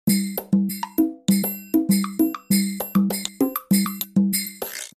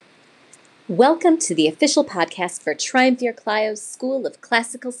Welcome to the official podcast for Triumvir Clio's School of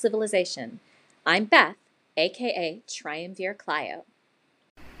Classical Civilization. I'm Beth, aka Triumvir Clio.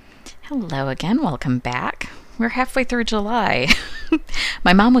 Hello again, welcome back. We're halfway through July.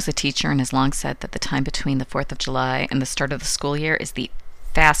 My mom was a teacher and has long said that the time between the 4th of July and the start of the school year is the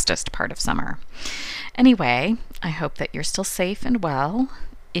fastest part of summer. Anyway, I hope that you're still safe and well.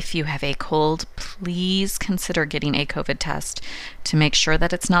 If you have a cold, please consider getting a COVID test to make sure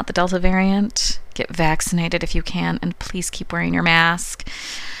that it's not the Delta variant. Get vaccinated if you can, and please keep wearing your mask.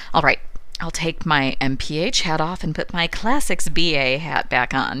 All right, I'll take my MPH hat off and put my Classics BA hat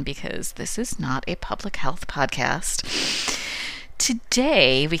back on because this is not a public health podcast.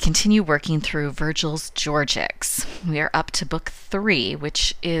 Today, we continue working through Virgil's Georgics. We are up to Book 3,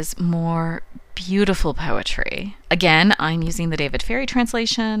 which is more beautiful poetry. Again, I'm using the David Ferry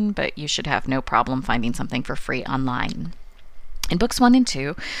translation, but you should have no problem finding something for free online. In Books 1 and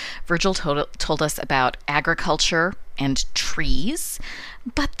 2, Virgil told us about agriculture and trees,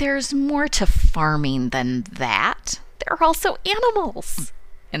 but there's more to farming than that. There are also animals,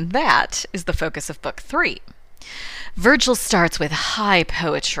 and that is the focus of Book 3. Virgil starts with high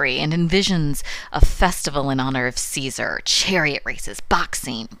poetry and envisions a festival in honor of Caesar, chariot races,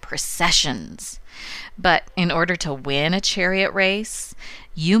 boxing, processions. But in order to win a chariot race,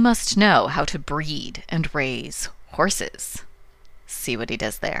 you must know how to breed and raise horses. See what he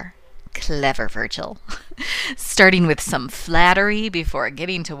does there? Clever Virgil. Starting with some flattery before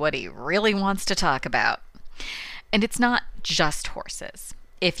getting to what he really wants to talk about. And it's not just horses.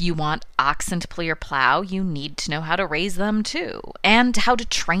 If you want oxen to pull your plow, you need to know how to raise them too, and how to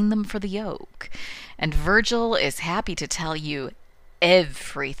train them for the yoke. And Virgil is happy to tell you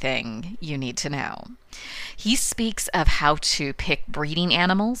everything you need to know. He speaks of how to pick breeding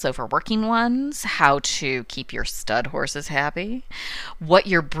animals over working ones, how to keep your stud horses happy, what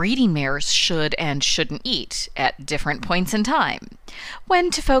your breeding mares should and shouldn't eat at different points in time, when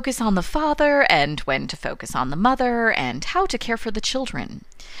to focus on the father and when to focus on the mother, and how to care for the children,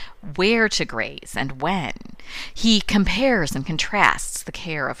 where to graze and when. He compares and contrasts the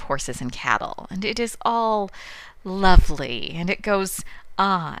care of horses and cattle, and it is all lovely, and it goes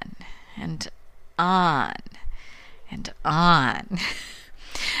on and on and on.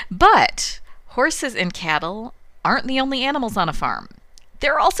 But horses and cattle aren't the only animals on a farm.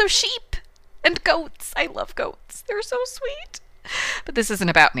 There are also sheep and goats. I love goats. They're so sweet. But this isn't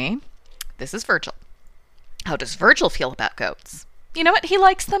about me. This is Virgil. How does Virgil feel about goats? You know what? He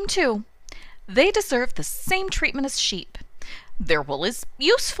likes them too. They deserve the same treatment as sheep. Their wool is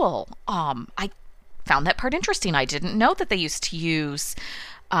useful. I found that part interesting. I didn't know that they used to use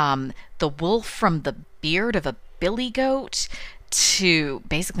the wool from the beard of a billy goat to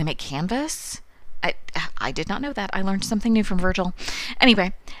basically make canvas. I did not know that. I learned something new from Virgil.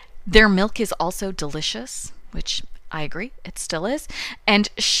 Anyway, their milk is also delicious, which I agree, it still is. And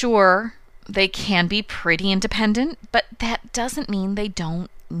sure, they can be pretty independent, but that doesn't mean they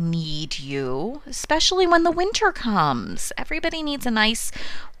don't need you, especially when the winter comes. Everybody needs a nice,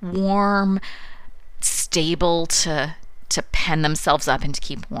 warm stable to pen themselves up and to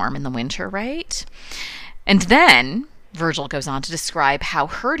keep warm in the winter, right? And then Virgil goes on to describe how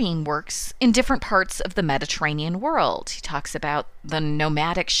herding works in different parts of the Mediterranean world. He talks about the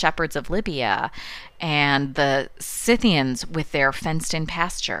nomadic shepherds of Libya and the Scythians with their fenced-in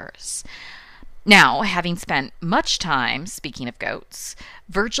pastures. Now, having spent much time speaking of goats,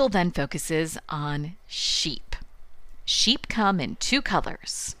 Virgil then focuses on sheep. Sheep come in two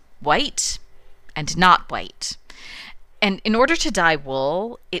colors, white and not white. And in order to dye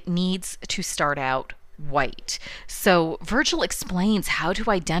wool, it needs to start out white. So Virgil explains how to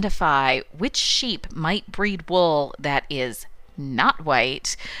identify which sheep might breed wool that is not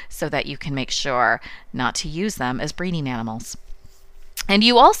white so that you can make sure not to use them as breeding animals. And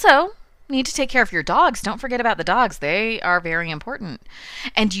you also need to take care of your dogs. Don't forget about the dogs. They are very important.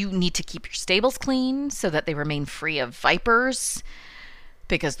 And you need to keep your stables clean so that they remain free of vipers,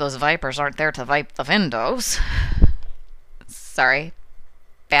 because those vipers aren't there to vipe the windows. Sorry,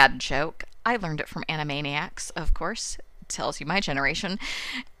 bad joke. I learned it from Animaniacs, of course. It tells you my generation.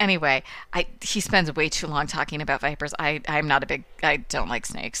 Anyway, he spends way too long talking about vipers. I don't like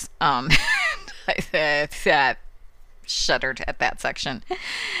snakes. I shuddered at that section.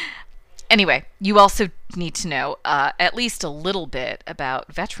 Anyway, you also need to know at least a little bit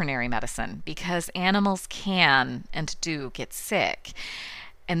about veterinary medicine, because animals can and do get sick.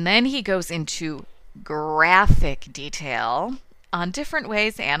 And then he goes into graphic detail on different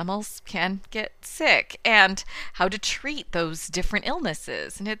ways animals can get sick and how to treat those different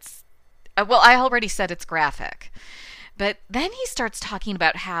illnesses. And it's, well, I already said it's graphic. But then he starts talking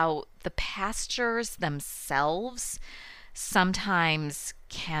about how the pastures themselves sometimes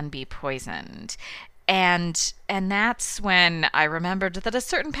can be poisoned. And that's when I remembered that a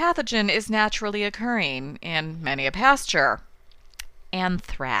certain pathogen is naturally occurring in many a pasture.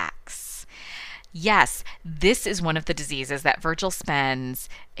 Anthrax. Yes, this is one of the diseases that Virgil spends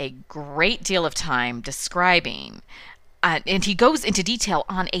a great deal of time describing. And he goes into detail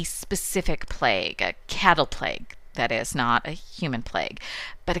on a specific plague, a cattle plague, that is, not a human plague,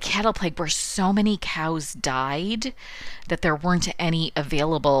 but a cattle plague where so many cows died that there weren't any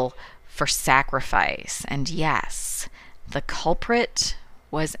available for sacrifice. And yes, the culprit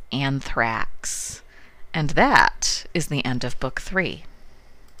was anthrax. And that is the end of Book 3.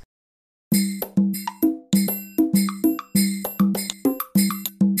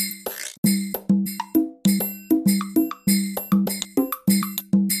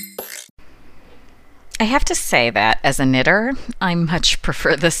 I have to say that as a knitter, I much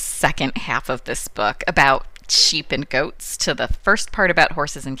prefer the second half of this book about sheep and goats to the first part about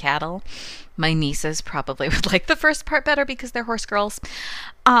horses and cattle. My nieces probably would like the first part better because they're horse girls.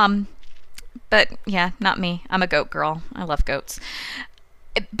 But yeah, not me. I'm a goat girl. I love goats.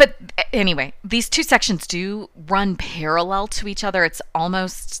 But anyway, these two sections do run parallel to each other. It's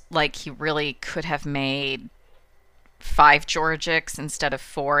almost like he really could have made 5 Georgics instead of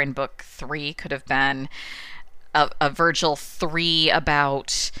 4 in Book 3. Could have been a Virgil 3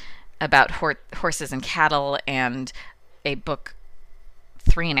 about horses and cattle, and a Book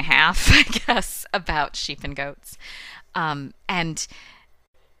 3.5, I guess, about sheep and goats. And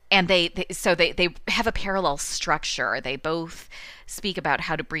they have a parallel structure. They both speak about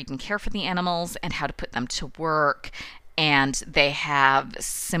how to breed and care for the animals and how to put them to work, and they have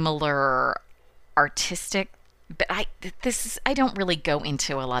similar artistic. But I don't really go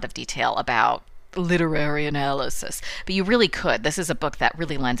into a lot of detail about literary analysis, but you really could. This is a book that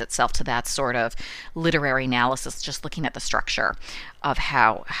really lends itself to that sort of literary analysis, just looking at the structure of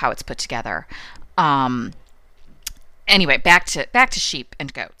how it's put together. Anyway, back to sheep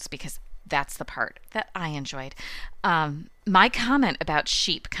and goats, because that's the part that I enjoyed. My comment about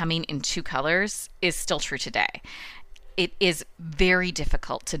sheep coming in 2 colors is still true today. It is very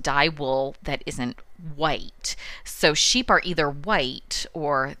difficult to dye wool that isn't white. So sheep are either white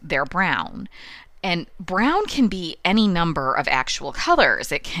or they're brown. And brown can be any number of actual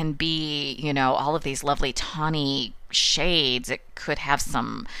colors. It can be, all of these lovely tawny shades. It could have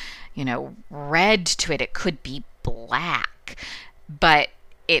some, red to it. It could be black. But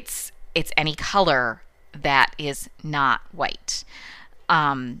it's any color that is not white.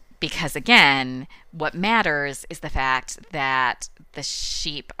 Because again, what matters is the fact that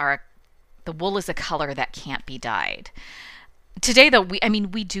the wool is a color that can't be dyed. Today, though,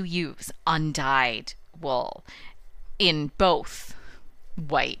 we do use undyed wool in both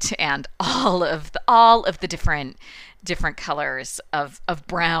white and all of the different colors of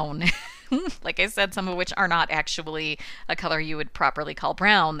brown. Like I said, some of which are not actually a color you would properly call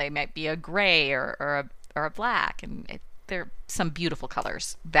brown. They might be a gray or a black, and they're some beautiful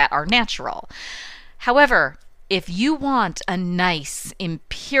colors that are natural. However, if you want a nice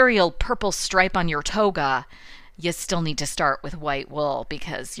imperial purple stripe on your toga, you still need to start with white wool,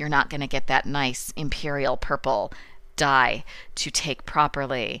 because you're not going to get that nice imperial purple dye to take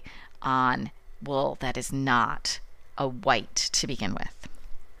properly on wool that is not a white to begin with.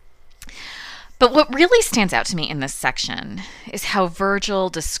 But what really stands out to me in this section is how Virgil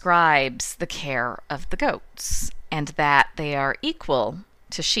describes the care of the goats, and that they are equal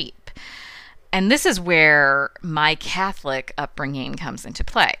to sheep. And this is where my Catholic upbringing comes into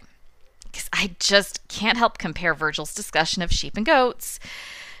play, because I just can't help compare Virgil's discussion of sheep and goats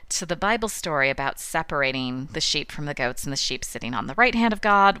to the Bible story about separating the sheep from the goats, and the sheep sitting on the right hand of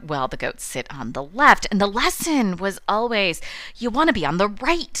God while the goats sit on the left. And the lesson was always, you want to be on the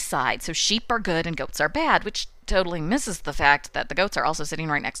right side. So sheep are good and goats are bad, which totally misses the fact that the goats are also sitting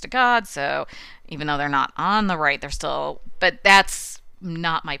right next to God. So even though they're not on the right, they're still, but that's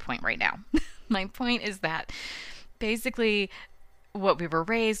not my point right now. My point is that basically what we were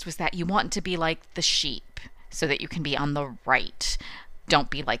raised was that you want to be like the sheep so that you can be on the right. Don't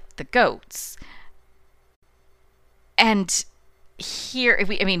be like the goats. And here,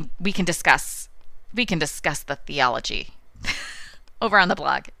 we can discuss the theology over on the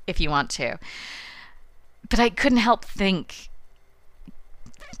blog if you want to. But I couldn't help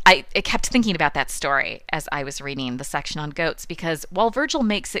I kept thinking about that story as I was reading the section on goats, because while Virgil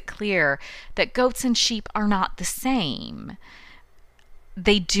makes it clear that goats and sheep are not the same,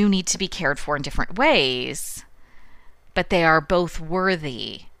 they do need to be cared for in different ways, but they are both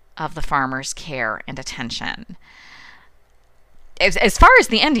worthy of the farmer's care and attention. As far as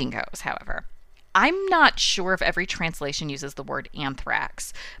the ending goes, however, I'm not sure if every translation uses the word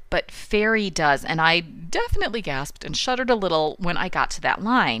anthrax, but Fairy does, and I definitely gasped and shuddered a little when I got to that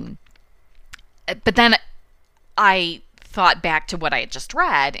line. But then I thought back to what I had just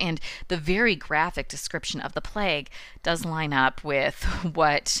read, and the very graphic description of the plague does line up with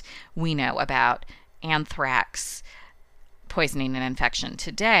what we know about anthrax poisoning and infection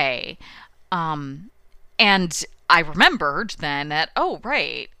today. And I remembered then that, oh,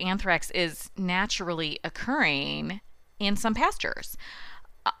 right, anthrax is naturally occurring in some pastures.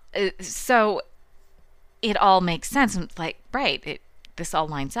 So it all makes sense. And like, right, this all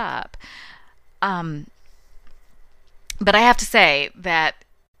lines up. But I have to say that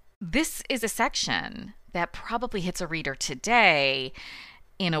this is a section that probably hits a reader today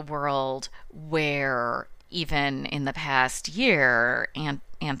in a world where even in the past year,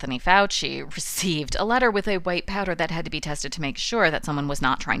 Anthony Fauci received a letter with a white powder that had to be tested to make sure that someone was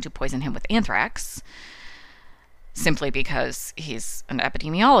not trying to poison him with anthrax, simply because he's an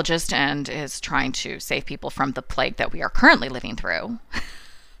epidemiologist and is trying to save people from the plague that we are currently living through.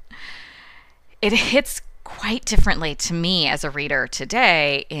 It hits quite differently to me as a reader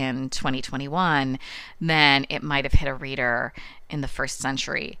today in 2021 than it might have hit a reader in the first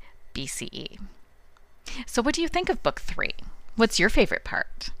century BCE. So what do you think of book 3? What's your favorite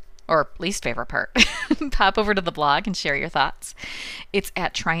part? Or least favorite part? Pop over to the blog and share your thoughts. It's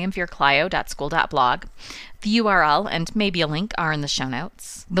at triumvirclio.school.blog. The URL and maybe a link are in the show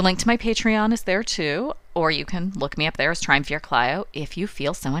notes. The link to my Patreon is there too, or you can look me up there as Triumvirclio if you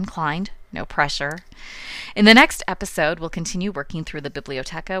feel so inclined. No pressure. In the next episode, we'll continue working through the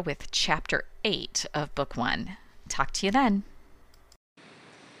Biblioteca with Chapter 8 of Book 1. Talk to you then.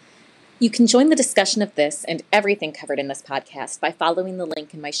 You can join the discussion of this and everything covered in this podcast by following the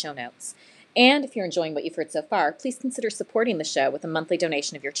link in my show notes. And if you're enjoying what you've heard so far, please consider supporting the show with a monthly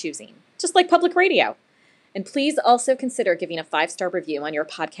donation of your choosing, just like public radio. And please also consider giving a 5-star review on your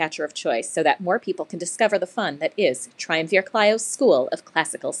podcatcher of choice so that more people can discover the fun that is Triumvirclio's School of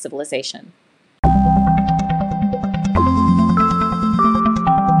Classical Civilization.